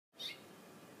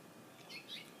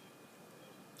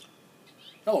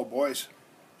Hello, boys.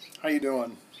 How you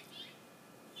doing?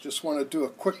 Just want to do a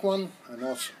quick one. I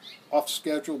know it's off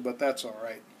schedule, but that's all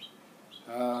right.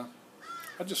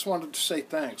 I just wanted to say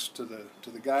thanks to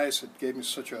the guys that gave me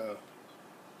such a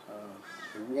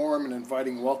warm and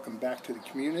inviting welcome back to the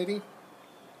community.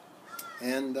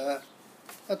 And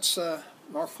that's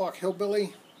Norfolk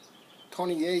Hillbilly,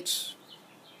 Tony Yates,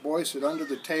 boys at Under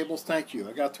the Table. Thank you.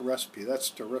 I got the recipe.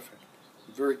 That's terrific.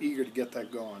 I'm very eager to get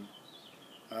that going.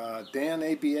 Dan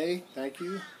ABA, thank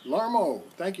you. Larmo,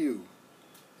 thank you.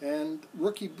 And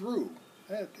Rookie Brew.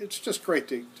 It's just great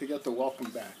to get the welcome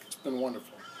back. It's been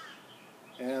wonderful.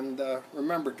 And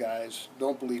remember, guys,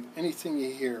 don't believe anything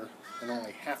you hear and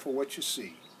only half of what you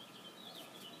see.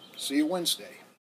 See you Wednesday.